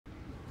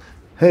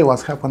Hey,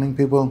 what's happening,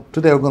 people?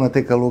 Today we're going to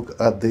take a look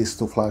at these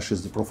two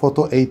flashes, the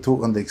Profoto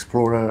A2 and the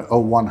Explorer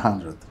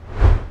 100.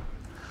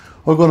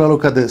 We're going to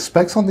look at the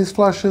specs on these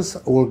flashes.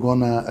 We're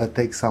going to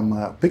take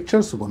some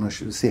pictures. We're going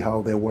to see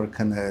how they work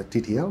in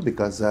TTL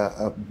because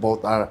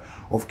both are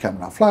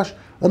off-camera flash,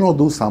 and we'll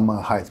do some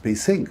high-speed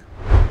sync.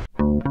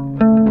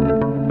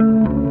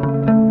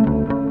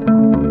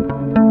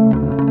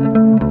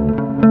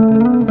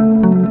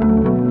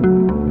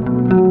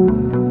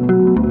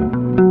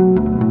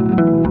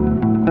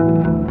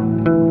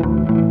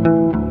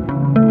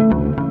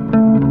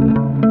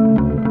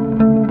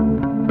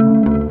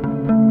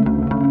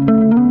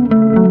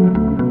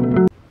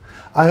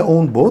 I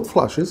own both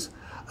flashes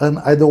and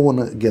I don't want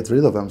to get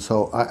rid of them,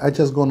 so I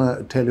just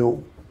gonna tell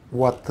you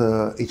what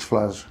each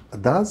flash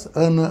does,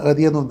 and at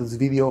the end of this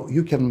video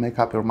you can make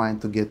up your mind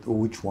to get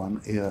which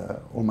one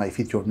might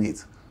fit your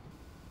needs.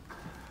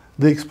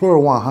 The Explorer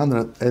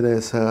 100, it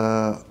is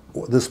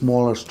the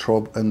smaller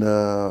strobe in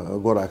the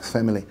Godox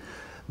family.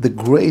 The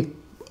great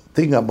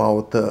thing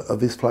about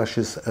this flash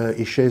is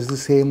it shares the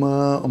same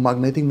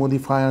magnetic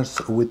modifiers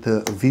with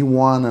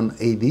V1 and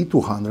AD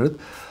 200.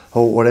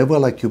 Or whatever,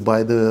 like you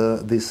buy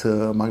these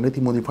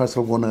magnetic modifiers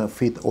are gonna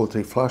fit all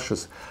three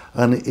flashes,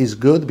 and it's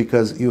good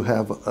because you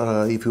have,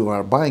 if you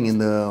are buying in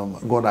the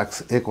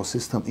Godox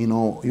ecosystem, you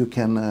know you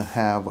can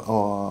have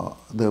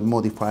the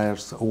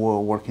modifiers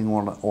working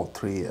on all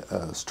three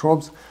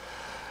strobes.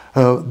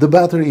 The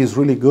battery is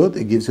really good.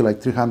 It gives you like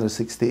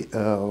 360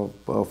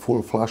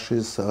 full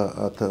flashes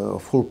at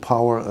full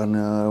power and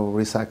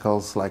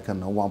recycles like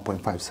in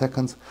 1.5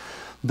 seconds.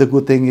 The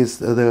good thing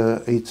is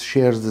it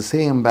shares the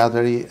same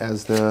battery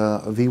as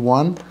the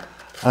V1,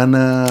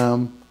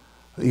 and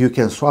you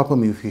can swap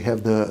them if you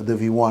have the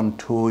V1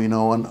 too, you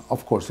know, and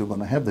of course you're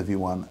going to have the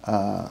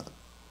V1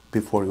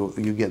 before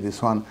you get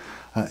this one.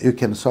 You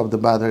can swap the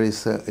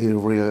batteries. It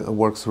really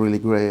works really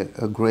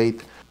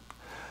great.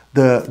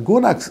 The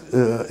Godox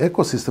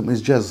ecosystem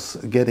is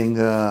just getting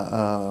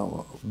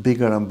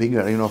bigger and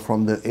bigger, you know,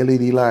 from the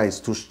LED lights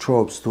to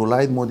strobes to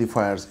light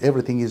modifiers.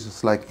 Everything is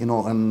just like, you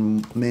know,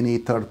 and many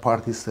third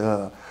parties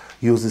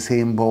use the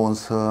same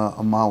bones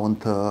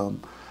mount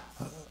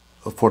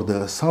for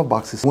the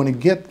softboxes. When you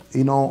get,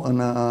 you know,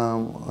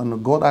 on a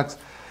Godox,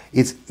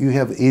 you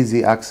have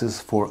easy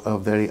access for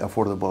very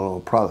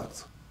affordable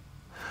products.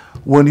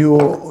 When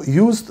you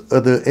used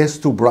the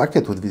S2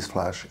 bracket with this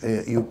flash,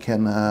 you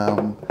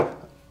can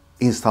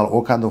install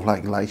all kind of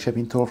like light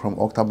shaping tool from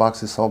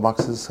octaboxes,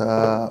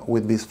 softboxes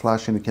with this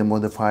flash, and you can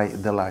modify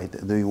the light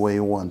the way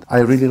you want.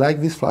 I really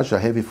like this flash. I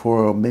have it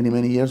for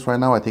many years right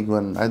now. I think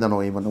I don't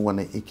know even when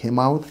it came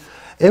out.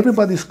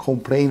 Everybody's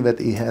complaining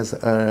that it has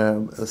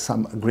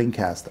some green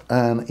cast,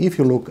 and if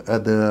you look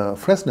at the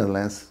Fresnel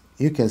lens,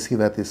 you can see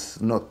that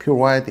it's not pure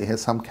white. It has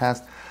some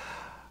cast.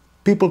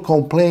 People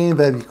complain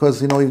that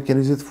because, you know, you can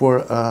use it for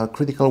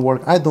critical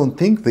work. I don't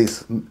think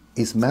this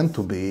is meant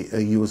to be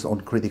used on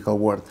critical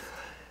work.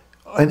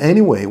 And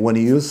anyway, when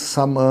you use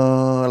some,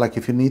 like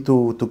if you need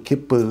to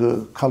keep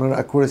color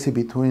accuracy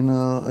between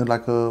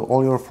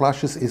all your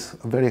flashes, is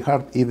very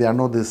hard if they are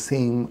not the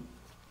same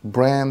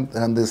brand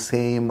and the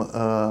same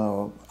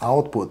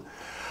output.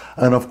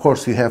 And of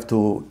course you have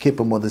to keep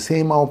them with the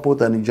same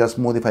output, and you just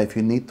modify. If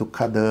you need to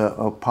cut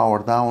the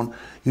power down,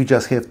 you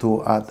just have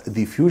to add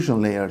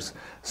diffusion layers.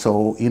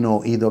 So, you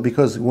know, either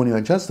because when you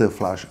adjust the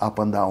flash up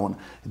and down,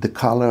 the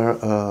color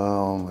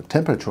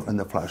temperature in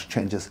the flash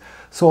changes.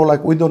 So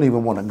like we don't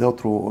even want to go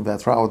through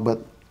that route, but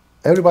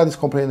everybody's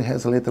complaining it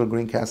has a little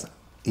green cast.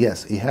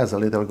 Yes, it has a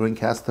little green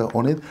cast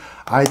on it.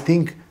 I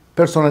think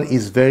personally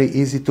it's very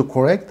easy to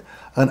correct,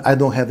 and I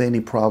don't have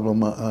any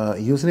problem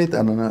using it.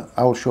 And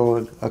I'll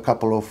show a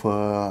couple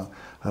of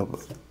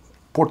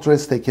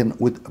portraits taken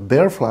with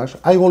bare flash.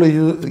 I only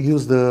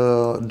use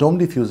the dome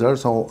diffuser,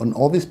 so on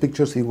all these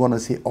pictures you're gonna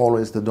see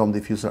always the dome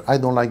diffuser. I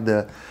don't like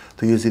to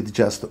use it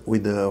just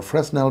with the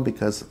Fresnel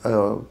because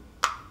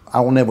I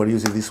will never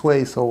use it this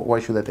way, so why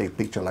should I take a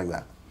picture like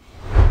that?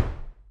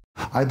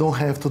 I don't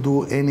have to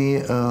do any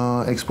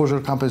exposure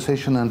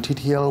compensation and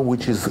TTL,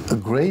 which is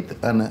great,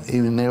 and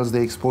it nails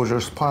the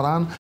exposure spot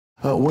on.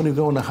 When you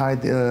go in the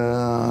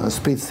high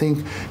speed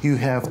sync, you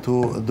have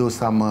to do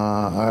some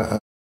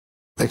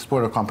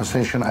exposure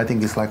compensation. I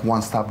think it's like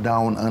one step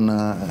down, and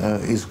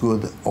it's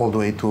good all the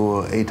way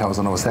to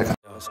 8,000 of a second.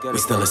 We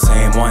still the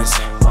same ones.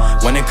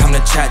 When it come to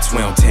chats, we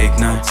don't take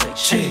none.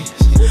 Cheese.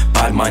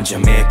 Bad man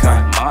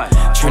Jamaican.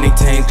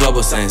 Trinity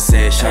global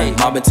sensation.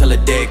 Mobbing till the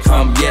day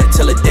come, yeah,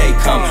 till the day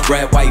come.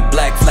 Red, white,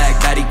 black flag,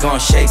 daddy gon'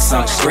 shake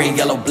some. Green,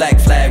 yellow, black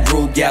flag,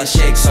 rude gal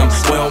shake some.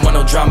 We don't want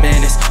no drama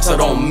in this, so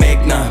don't make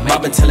none.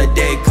 Mobbing till the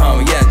day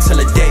come, yeah, till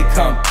the day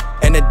come.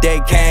 And the day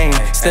came,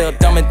 still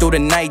thumbing through the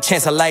night,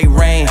 chance of light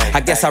rain.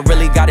 I guess I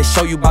really gotta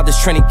show you about this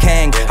Trinity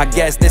King. I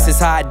guess this is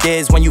how it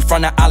is when you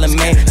from the island,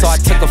 man. So I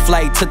took a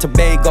flight to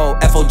Tobago,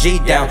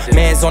 FOG down.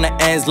 Man's on the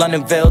ends,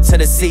 Londonville to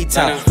the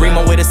C-town.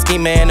 Remo with a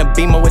schemer and a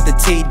beamer with the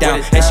T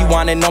down. And she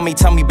wanna know me,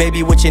 tell me,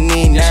 baby, what you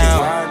need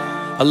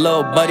now. A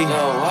little buddy,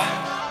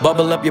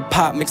 bubble up your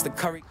pop, mix the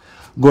curry.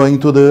 Going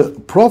to the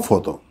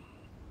Profoto.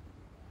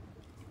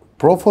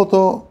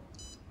 Profoto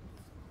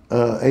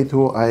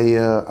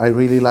A2, I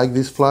really like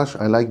this flash.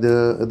 I like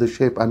the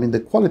shape. I mean, the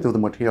quality of the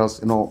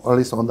materials, you know, at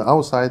least on the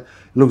outside,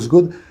 looks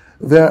good.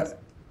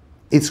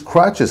 It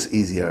scratches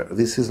easier.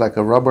 This is like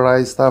a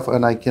rubberized stuff,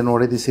 and I can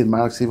already see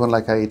marks, even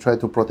like I try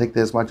to protect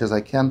it as much as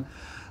I can.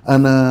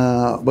 And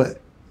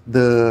but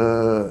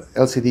the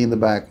LCD in the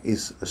back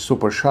is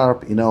super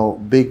sharp, you know,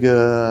 big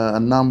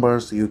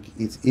numbers.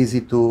 It's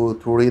easy to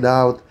read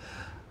out,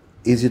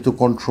 easy to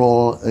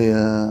control.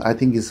 I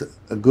think it's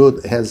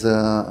good.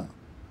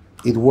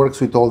 It works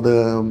with all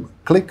the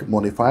click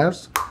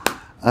modifiers.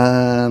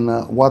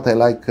 And what I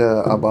like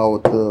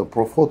about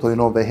Profoto, you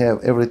know, they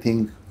have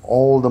everything,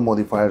 all the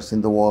modifiers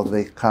in the world.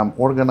 They come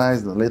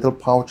organized in little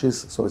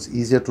pouches, so it's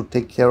easier to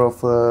take care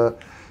of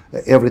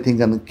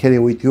everything and carry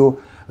with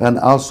you. And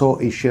also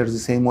it shares the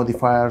same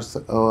modifiers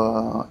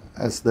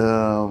as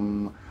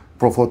the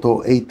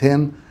Profoto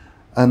A10,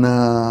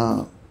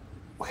 and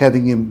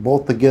having them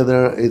both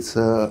together, it's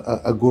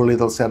a good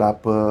little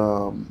setup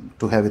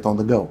to have it on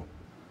the go.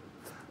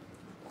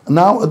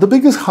 Now, the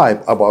biggest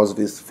hype about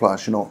this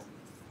flash, you know,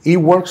 it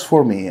works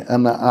for me,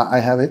 and I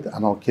have it,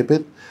 and I'll keep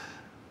it.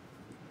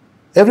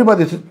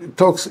 Everybody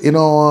talks, you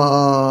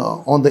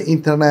know, on the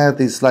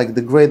internet, it's like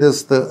the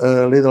greatest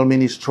little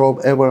mini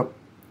strobe ever.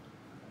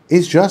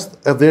 It's just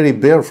a very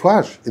bare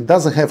flash. It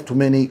doesn't have too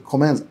many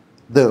commands.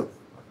 The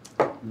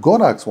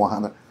Godox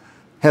 100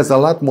 has a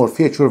lot more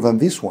feature than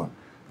this one.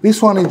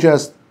 This one is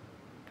just,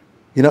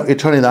 you know, you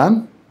turn it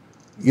on,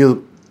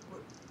 you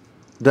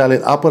dial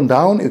it up and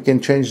down, you can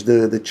change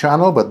the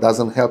channel, but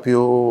doesn't help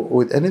you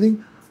with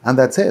anything, and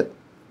that's it.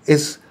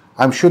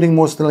 I'm shooting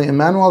mostly in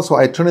manual, so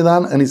I turn it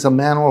on and it's a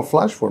manual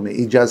flash for me.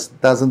 It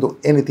just doesn't do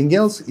anything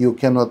else. You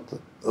cannot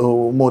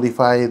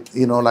modify it,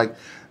 you know, like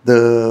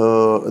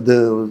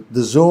the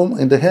zoom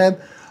in the head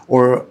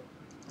or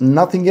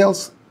nothing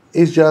else.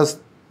 It's just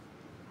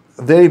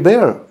very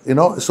bare, you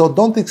know. So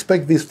don't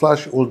expect this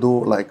flash will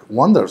do like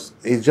wonders.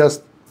 It's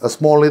just a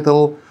small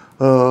little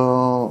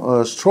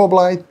strobe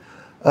light,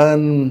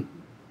 and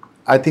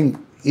I think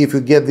if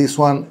you get this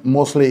one,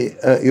 mostly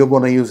you're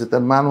going to use it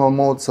in manual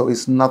mode, so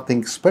it's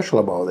nothing special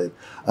about it.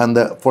 And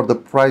for the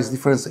price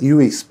difference, you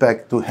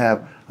expect to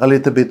have a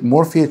little bit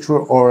more feature,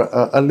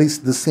 or at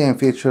least the same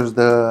features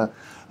the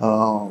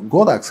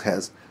Godox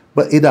has,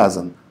 but it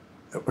doesn't.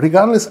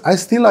 Regardless, I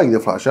still like the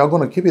flash. I'm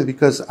going to keep it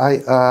because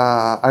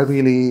I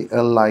really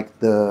like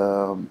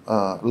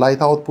the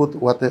light output,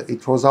 what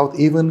it throws out.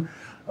 Even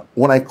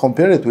when I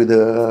compare it with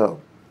the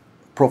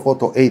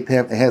Profoto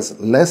A10, it has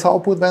less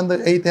output than the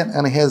A10,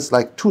 and it has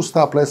like 2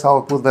 stops less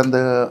output than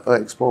the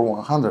Explorer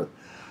 100.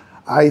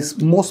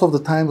 Most of the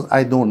times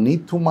I don't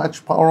need too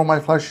much power on my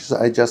flashes.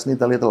 I just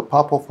need a little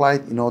pop of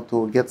light, you know,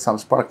 to get some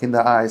spark in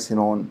the eyes, you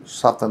know, and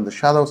soften the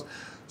shadows.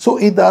 So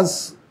it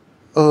does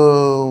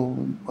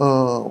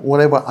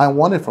whatever I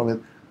wanted from it.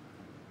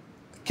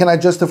 Can I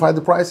justify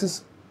the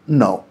prices?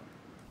 No.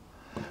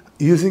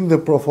 Using the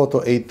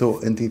Profoto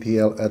A2 and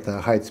TTL at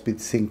a high-speed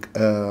sync,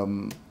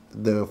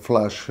 the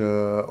flash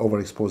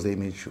overexposed the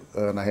image,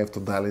 and I have to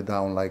dial it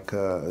down like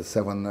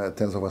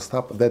 7/10 of a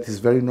stop. That is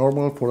very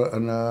normal for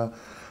an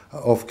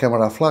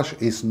off-camera flash.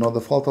 It's not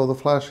the fault of the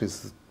flash.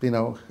 It's, you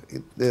know,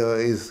 it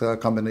is a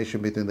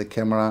combination between the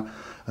camera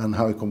and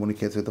how it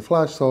communicates with the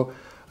flash. So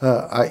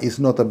it's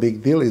not a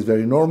big deal. It's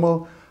very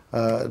normal.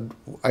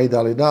 I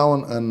dial it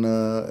down, and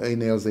it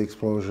nails the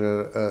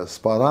exposure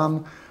spot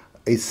on.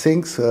 It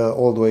syncs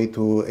all the way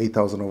to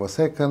 8,000 of a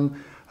second.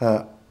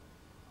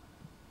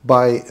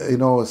 By, you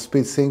know,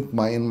 speed sync,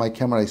 in my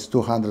camera is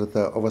 200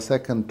 of a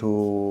second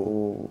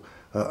to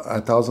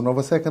 1,000 of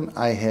a second.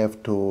 I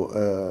have to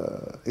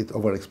it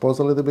overexposed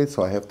a little bit,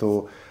 so I have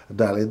to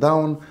dial it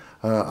down.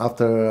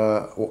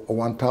 After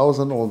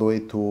 1,000 all the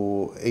way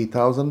to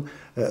 8,000,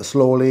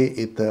 slowly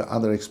it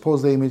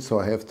underexposed the image, so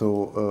I have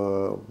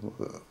to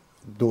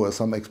do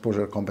some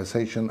exposure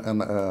compensation,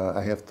 and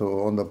I have to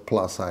on the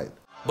plus side.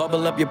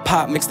 Bubble up your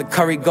pop, mix the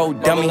curry, go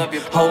dummy.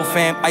 Whole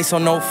fam, ice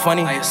on no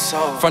funny.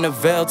 From the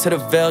veil to the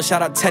veil,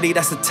 shout out Teddy,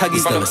 that's the tuggy.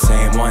 Still the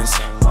same ones.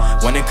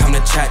 When it come to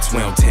chats, we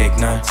don't take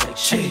none.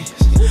 Jeez.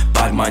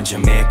 Bad man,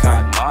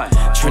 Jamaica.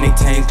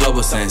 Trinity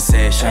global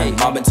sensation.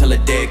 Mobbing till the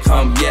day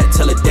come, yeah,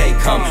 till the day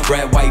come.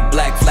 Red, white,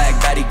 black flag,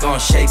 baddie gon'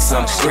 shake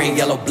some. Green,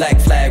 yellow, black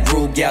flag,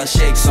 rude gal,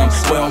 shake some.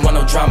 We don't want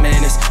no drama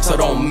in this, so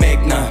don't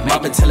make none.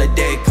 Mobbing till the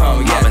day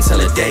come, yeah, till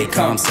the day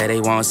come. Say they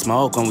want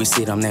smoke, when we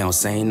see them, they don't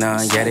say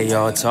none. Yeah, they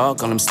all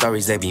talk, all them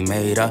stories they be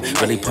made up.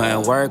 Really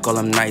putting work, all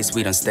them nights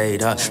we done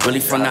stayed up. Really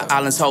from the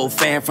islands, whole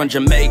fan from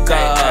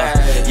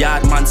Jamaica.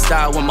 Yard man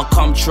style when my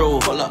come true.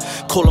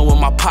 Coolin' with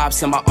my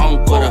pops and my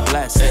uncle.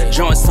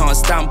 Joints on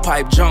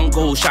standpipe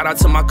jungle. Shout out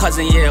to my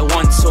cousin, yeah,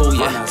 1-2,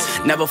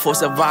 yeah. Never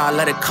force a vibe,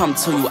 let it come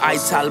to you. I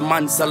tell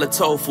man, sell a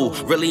tofu.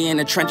 Really in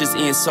the trenches,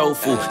 eating soul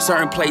food.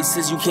 Certain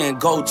places you can't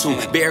go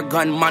to. Bear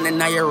gun, money,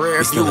 now you're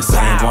rare. Still the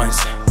same ones.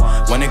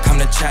 When it come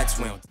to chats,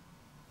 we don't.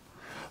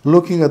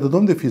 Looking at the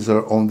dome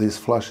diffuser on these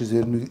flashes,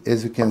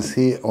 as you can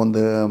see, on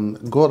the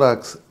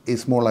Godox,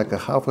 it's more like a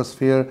half a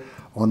sphere.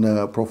 On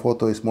the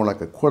Profoto, it's more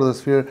like a quarter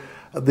sphere.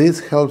 This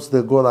helps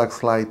the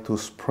Godox light to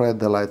spread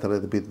the light a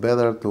little bit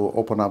better, to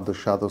open up the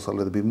shadows a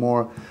little bit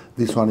more.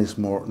 This one is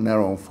more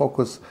narrow in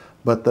focus,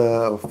 but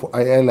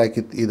I like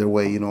it either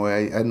way. You know,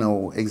 I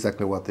know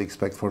exactly what to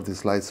expect for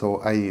this light, so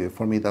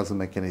for me it doesn't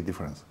make any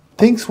difference.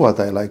 Things what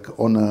I like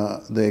on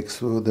the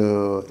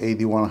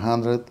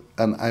AD100,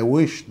 and I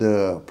wish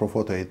the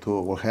Profoto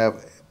A2 will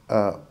have.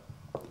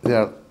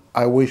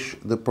 I wish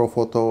the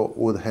Profoto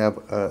would have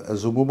a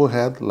zoomable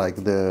head like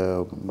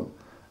the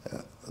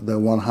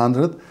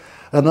 100,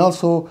 and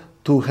also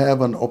to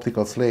have an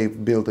optical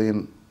slave built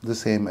in the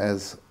same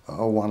as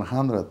a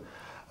 100.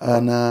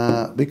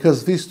 And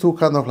because these two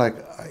kind of like,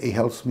 it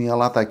helps me a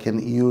lot. I can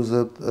use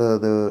it,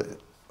 the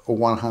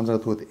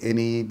 100 with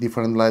any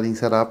different lighting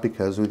setup,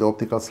 because with the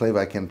optical slave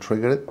I can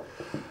trigger it.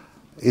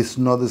 It's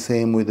not the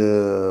same with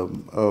the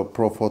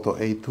Profoto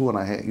A2,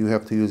 and you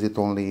have to use it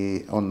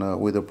only on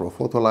with the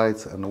Profoto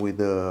lights and with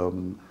the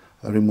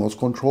remote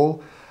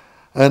control.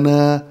 And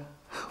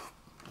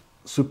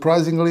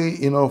surprisingly,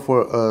 you know,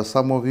 for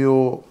some of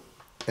you,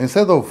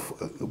 instead of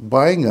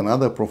buying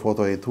another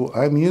Profoto A2,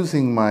 I'm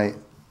using my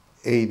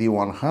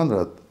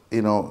AD100,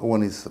 you know,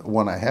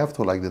 when I have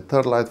to, like the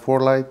third light,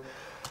 fourth light,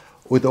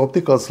 with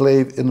optical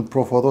slave in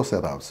Profoto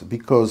setups,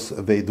 because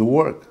they do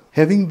work.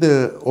 Having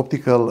the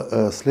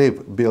optical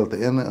slave built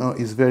in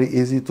is very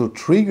easy to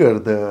trigger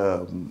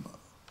the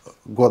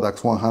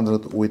Godox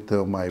 100 with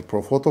my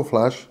Profoto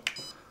flash.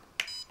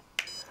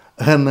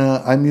 And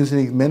I'm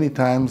using it many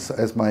times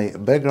as my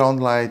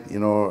background light, you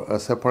know, a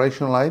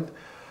separation light,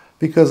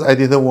 because I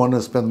didn't want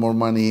to spend more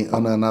money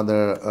on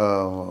another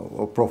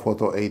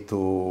Profoto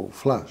A2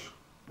 flash.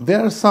 There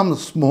are some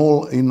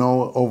small, you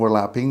know,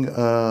 overlapping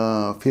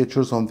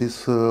features on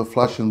this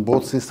flash in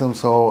both systems,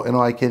 so you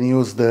know I can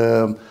use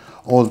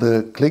all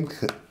the click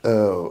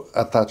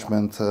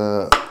attachment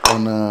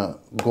on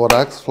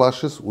Godox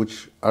flashes,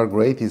 which are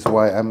great. Is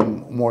why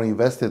I'm more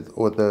invested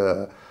with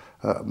the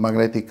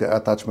magnetic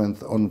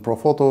attachment on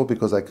Profoto,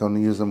 because I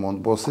can use them on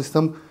both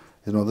systems.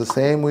 You know, the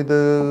same with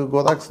the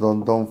Godox,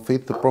 don't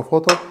fit the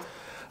Profoto.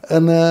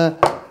 And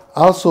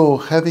also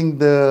having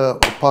the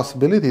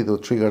possibility to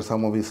trigger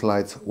some of these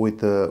lights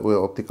with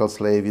optical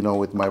slave, you know,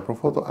 with my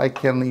Profoto, I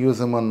can use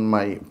them on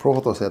my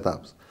Profoto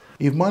setups.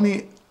 If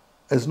money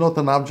is not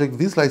an object,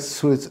 these lights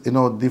suits, you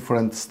know,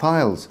 different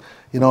styles.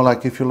 You know,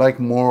 like if you like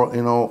more,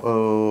 you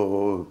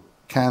know,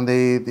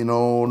 candid, you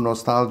know,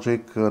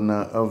 nostalgic, and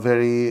a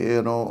very,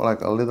 you know,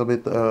 like a little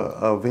bit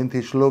a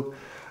vintage look,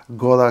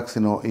 Godox,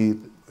 you know,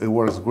 it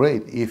works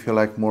great. If you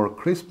like more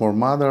crisp, more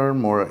modern,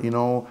 more, you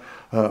know,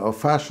 a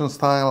fashion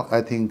style,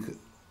 I think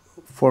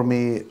for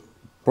me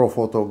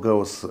Profoto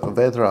goes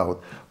that route.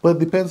 But it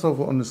depends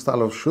on the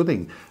style of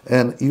shooting,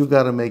 and you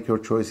gotta make your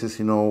choices,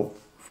 you know,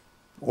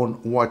 on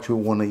what you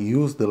want to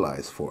use the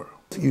lights for.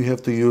 You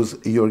have to use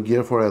your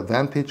gear for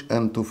advantage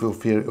and to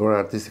fulfill your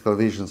artistical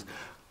visions.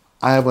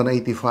 I have an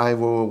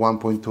 85 or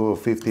 1.2 or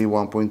 50,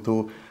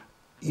 1.2.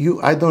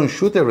 I don't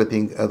shoot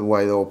everything at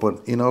wide open,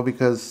 you know,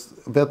 because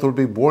that will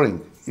be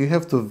boring. You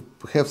have to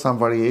have some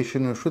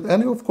variation in shoot,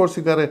 and of course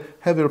you gotta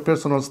have your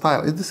personal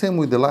style. It's the same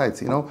with the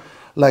lights, you know.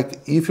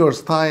 Like if your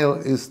style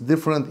is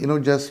different, you know,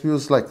 just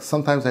use, like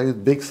sometimes I use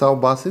big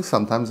sound buses,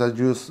 sometimes I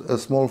use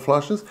small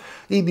flashes.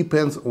 It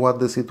depends what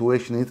the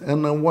situation is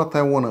and what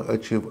I want to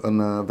achieve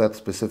on that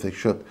specific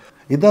shot.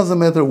 It doesn't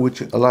matter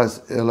which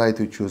light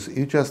you choose.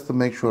 You just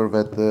make sure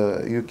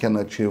that you can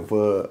achieve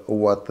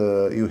what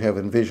you have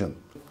envisioned.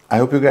 I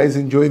hope you guys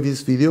enjoyed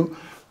this video.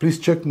 Please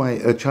check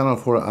my channel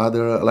for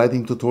other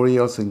lighting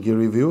tutorials and gear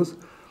reviews.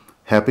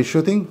 Happy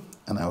shooting,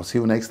 and I'll see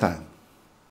you next time.